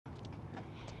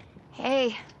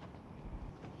Hey,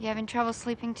 you having trouble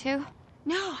sleeping too?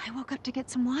 No, I woke up to get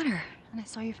some water, and I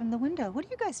saw you from the window. What are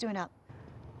you guys doing up?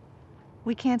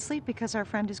 We can't sleep because our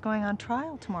friend is going on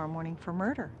trial tomorrow morning for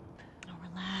murder. Oh,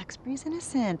 relax. Bree's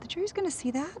innocent. The jury's gonna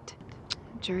see that.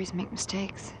 Juries make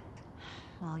mistakes.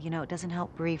 Well, you know, it doesn't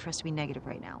help Bree for us to be negative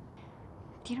right now.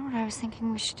 Do you know what I was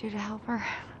thinking we should do to help her?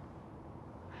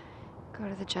 Go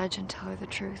to the judge and tell her the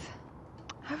truth.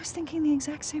 I was thinking the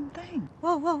exact same thing.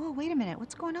 Whoa, whoa, whoa, wait a minute.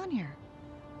 What's going on here?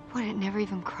 What, it never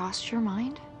even crossed your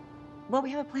mind? Well, we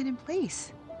have a plan in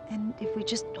place. And if we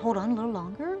just hold on a little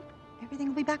longer, everything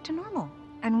will be back to normal.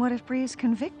 And what if Bree is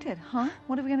convicted, huh?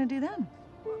 What are we gonna do then?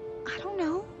 I don't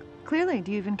know. Clearly,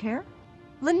 do you even care?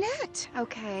 Lynette!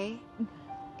 Okay,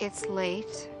 it's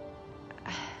late.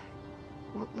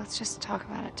 Well, let's just talk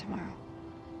about it tomorrow.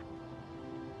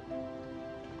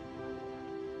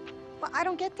 Well, I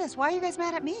don't get this. Why are you guys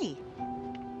mad at me?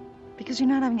 Because you're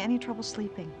not having any trouble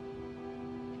sleeping.